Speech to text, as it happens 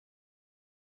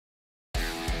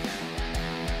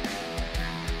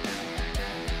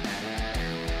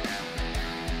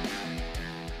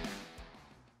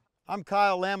I'm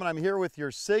Kyle Lamb and I'm here with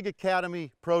your SIG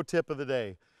Academy pro tip of the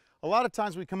day. A lot of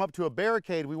times we come up to a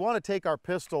barricade, we want to take our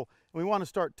pistol and we want to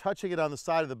start touching it on the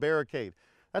side of the barricade.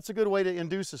 That's a good way to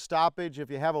induce a stoppage. If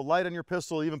you have a light on your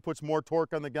pistol, it even puts more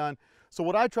torque on the gun. So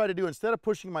what I try to do, instead of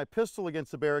pushing my pistol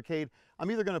against the barricade, I'm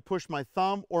either going to push my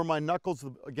thumb or my knuckles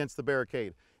against the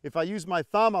barricade. If I use my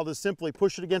thumb, I'll just simply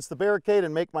push it against the barricade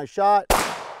and make my shot.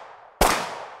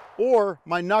 Or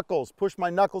my knuckles, push my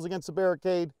knuckles against the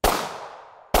barricade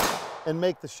and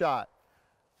make the shot.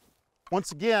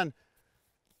 Once again,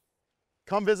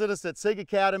 come visit us at SIG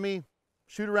Academy.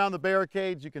 Shoot around the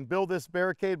barricades. You can build this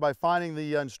barricade by finding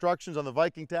the instructions on the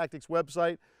Viking Tactics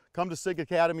website. Come to SIG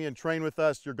Academy and train with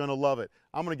us. You're going to love it.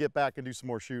 I'm going to get back and do some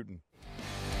more shooting.